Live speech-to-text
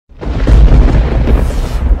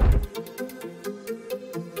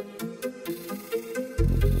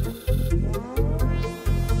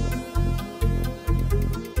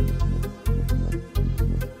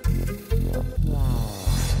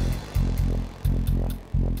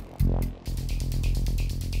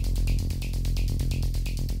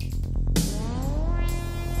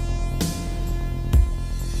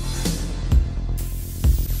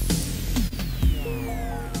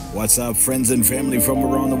What's up, friends and family from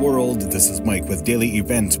around the world? This is Mike with Daily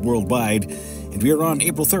Events Worldwide, and we are on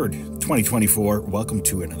April 3rd, 2024. Welcome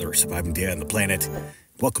to another surviving day on the planet.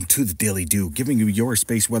 Welcome to the Daily Dew, giving you your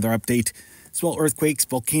space weather update, as well earthquakes,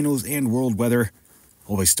 volcanoes, and world weather.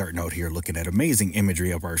 Always starting out here looking at amazing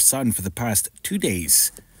imagery of our sun for the past 2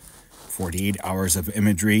 days. 48 hours of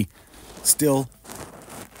imagery. Still,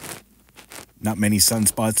 not many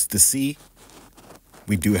sunspots to see.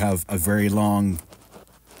 We do have a very long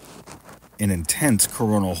and intense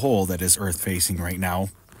coronal hole that is Earth-facing right now.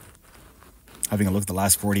 Having a look at the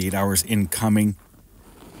last 48 hours incoming,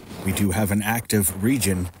 we do have an active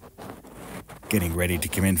region getting ready to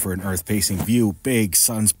come in for an Earth-facing view. Big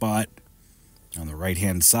sunspot on the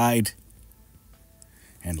right-hand side.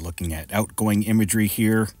 And looking at outgoing imagery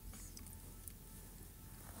here,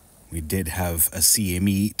 we did have a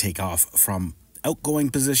CME take off from outgoing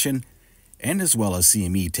position, and as well as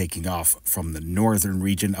CME taking off from the northern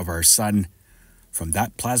region of our sun, from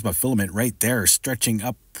that plasma filament right there, stretching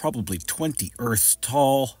up probably 20 Earths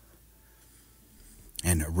tall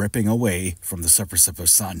and ripping away from the surface of the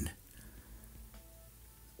sun,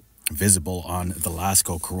 visible on the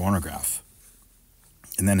LASCO coronagraph.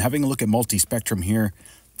 And then having a look at multi-spectrum here,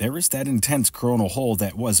 there is that intense coronal hole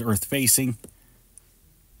that was Earth-facing,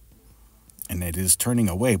 and it is turning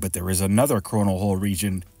away, but there is another coronal hole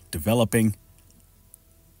region developing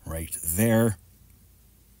right there,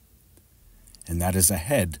 and that is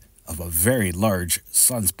ahead of a very large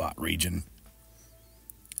sunspot region.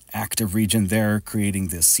 Active region there, creating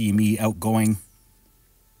the CME outgoing.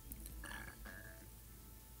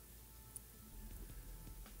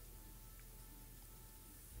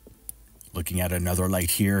 Looking at another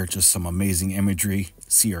light here, just some amazing imagery.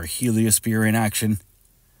 See our heliosphere in action.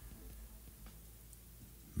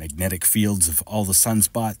 Magnetic fields of all the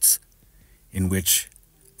sunspots, in which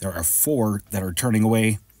there are 4 that are turning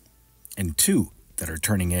away and 2 that are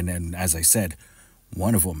turning in. And as I said,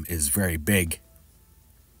 one of them is very big.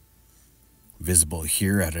 Visible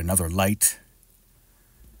here at another light.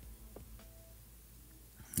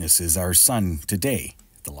 This is our sun today,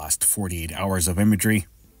 the last 48 hours of imagery.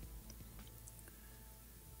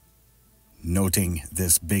 Noting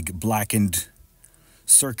this big blackened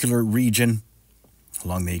circular region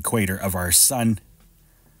along the equator of our sun.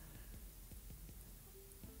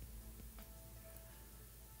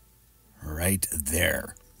 Right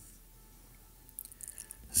there.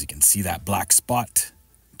 As you can see, that black spot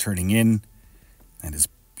turning in, and you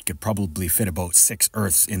could probably fit about 6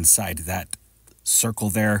 Earths inside that circle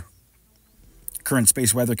there. Current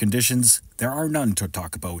space weather conditions, there are none to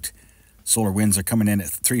talk about. Solar winds are coming in at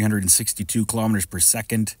 362 kilometers per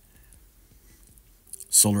second.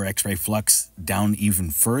 Solar X-ray flux down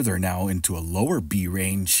even further now into a lower B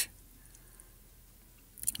range,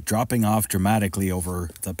 dropping off dramatically over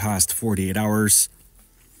the past 48 hours.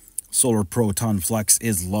 Solar proton flux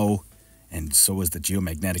is low, and so is the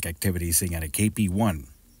geomagnetic activity, sitting at a KP1.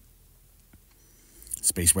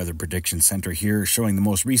 Space Weather Prediction Center here showing the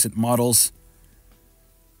most recent models.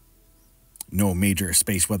 No major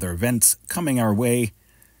space weather events coming our way,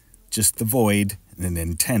 just the void and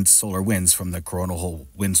intense solar winds from the coronal hole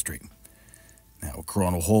wind stream. Now,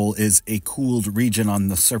 coronal hole is a cooled region on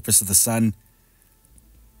the surface of the sun,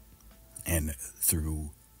 and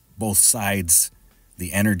through both sides,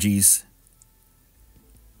 the energies,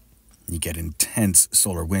 you get intense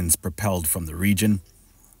solar winds propelled from the region.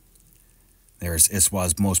 There's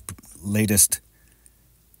ISWA's most latest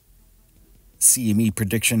CME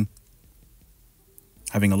prediction.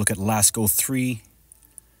 Having a look at LASCO 3,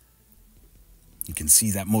 you can see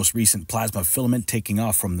that most recent plasma filament taking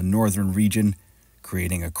off from the northern region,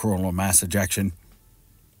 creating a coronal mass ejection.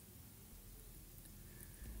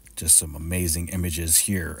 Just some amazing images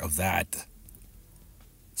here of that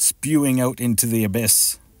spewing out into the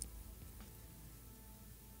abyss.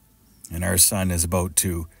 And our sun is about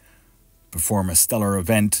to perform a stellar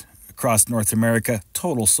event across North America.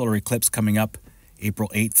 Total solar eclipse coming up April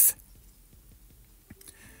 8th.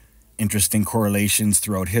 Interesting correlations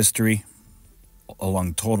throughout history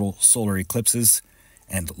along total solar eclipses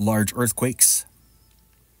and large earthquakes.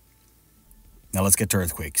 Now let's get to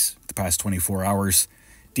earthquakes. The past 24 hours,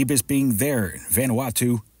 deepest being there in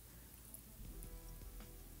Vanuatu.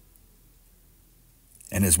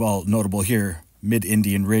 And as well notable here,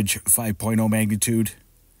 mid-Indian Ridge 5.0 magnitude.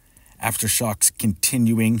 Aftershocks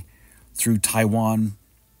continuing through Taiwan.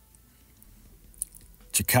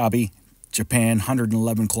 Chikabe, Japan,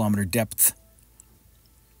 111 kilometer depth.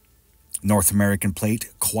 North American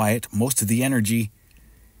plate, quiet. Most of the energy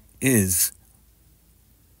is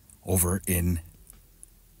over in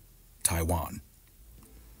Taiwan.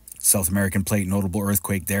 South American plate, notable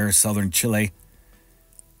earthquake there, southern Chile.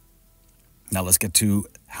 Now let's get to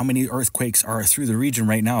how many earthquakes are through the region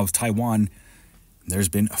right now of Taiwan. There's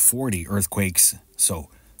been 40 earthquakes, so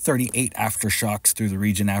 38 aftershocks through the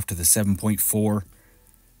region after the 7.4,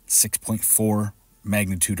 6.4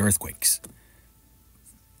 magnitude earthquakes.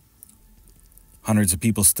 Hundreds of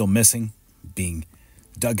people still missing, being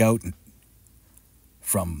dug out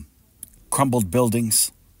from crumbled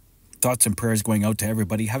buildings. Thoughts and prayers going out to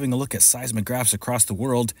everybody. Having a look at seismographs across the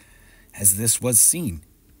world as this was seen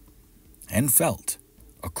and felt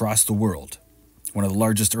across the world. One of the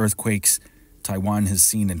largest earthquakes Taiwan has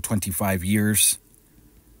seen in 25 years.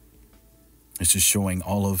 It's just showing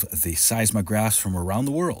all of the seismographs from around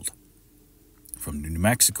the world. From New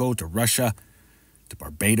Mexico to Russia to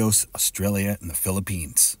Barbados, Australia, and the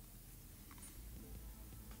Philippines.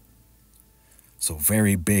 So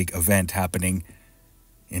very big event happening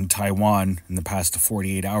in Taiwan in the past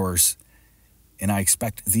 48 hours. And I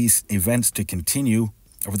expect these events to continue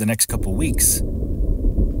over the next couple weeks.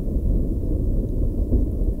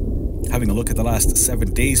 Having a look at the last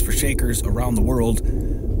 7 days for shakers around the world,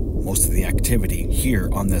 most of the activity here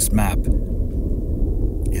on this map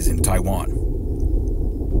is in Taiwan.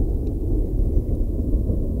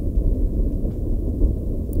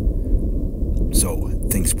 So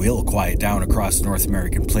things will quiet down across the North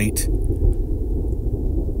American plate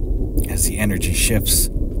as the energy shifts.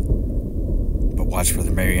 But watch for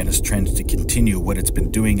the Marianas Trench to continue what it's been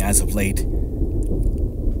doing as of late.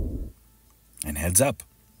 And heads up.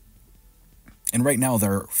 And right now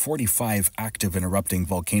there are 45 active and erupting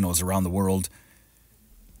volcanoes around the world.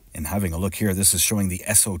 And having a look here, this is showing the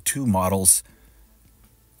SO2 models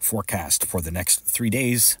forecast for the next 3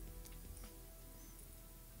 days.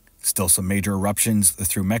 Still some major eruptions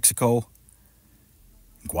through Mexico,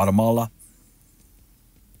 Guatemala.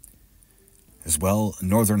 As well,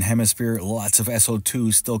 Northern Hemisphere, lots of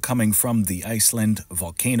SO2 still coming from the Iceland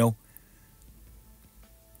volcano.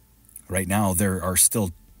 Right now, there are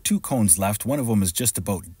still 2 cones left. One of them is just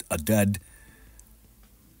about a dud,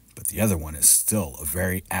 but the other one is still a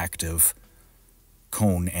very active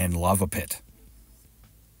cone and lava pit.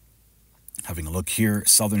 Having a look here,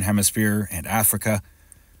 Southern Hemisphere and Africa.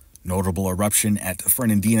 Notable eruption at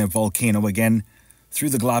Fernandina volcano again through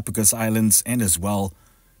the Galapagos Islands, and as well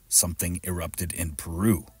something erupted in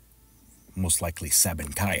Peru, most likely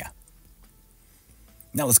Sabancaya.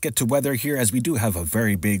 Now let's get to weather here, as we do have a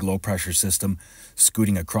very big low pressure system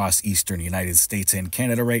scooting across eastern United States and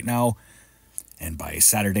Canada right now. And by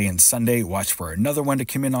Saturday and Sunday, watch for another one to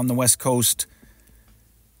come in on the west coast.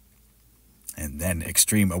 And then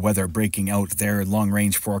extreme weather breaking out there, long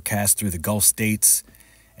range forecast through the Gulf states.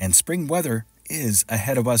 And spring weather is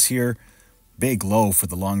ahead of us here. Big low for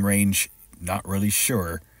the long range. Not really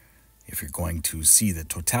sure if you're going to see the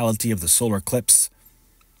totality of the solar eclipse.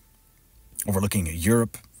 Overlooking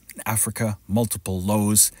Europe, Africa, multiple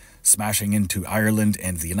lows smashing into Ireland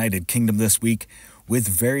and the United Kingdom this week with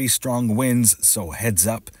very strong winds. So heads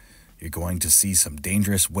up, you're going to see some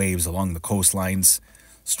dangerous waves along the coastlines.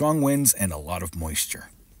 Strong winds and a lot of moisture.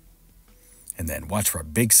 And then watch for a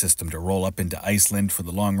big system to roll up into Iceland for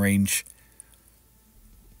the long range.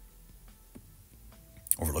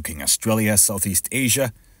 Overlooking Australia, Southeast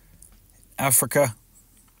Asia, Africa.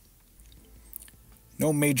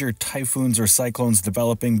 No major typhoons or cyclones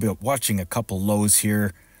developing, but watching a couple lows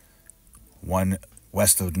here. One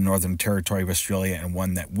west of the Northern Territory of Australia and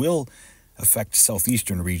one that will affect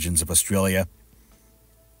southeastern regions of Australia.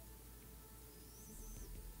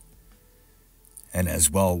 And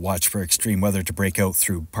as well, watch for extreme weather to break out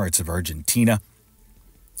through parts of Argentina,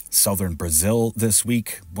 southern Brazil this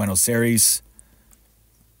week, Buenos Aires.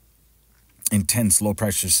 Intense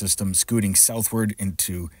low-pressure system scooting southward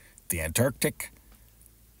into the Antarctic.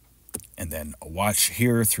 And then a watch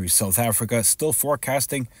here through South Africa, still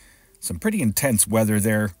forecasting some pretty intense weather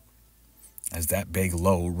there as that big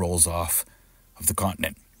low rolls off of the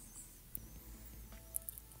continent.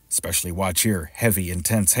 Especially watch here, heavy,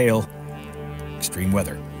 intense hail. Extreme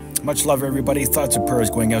weather. Much love, everybody. Thoughts and prayers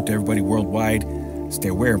going out to everybody worldwide. Stay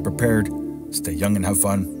aware and prepared. Stay young and have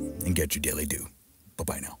fun. And get your daily due.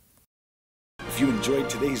 Bye-bye now. If you enjoyed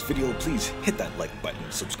today's video, please hit that like button,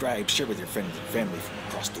 subscribe, share with your friends and family from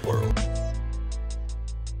across the world.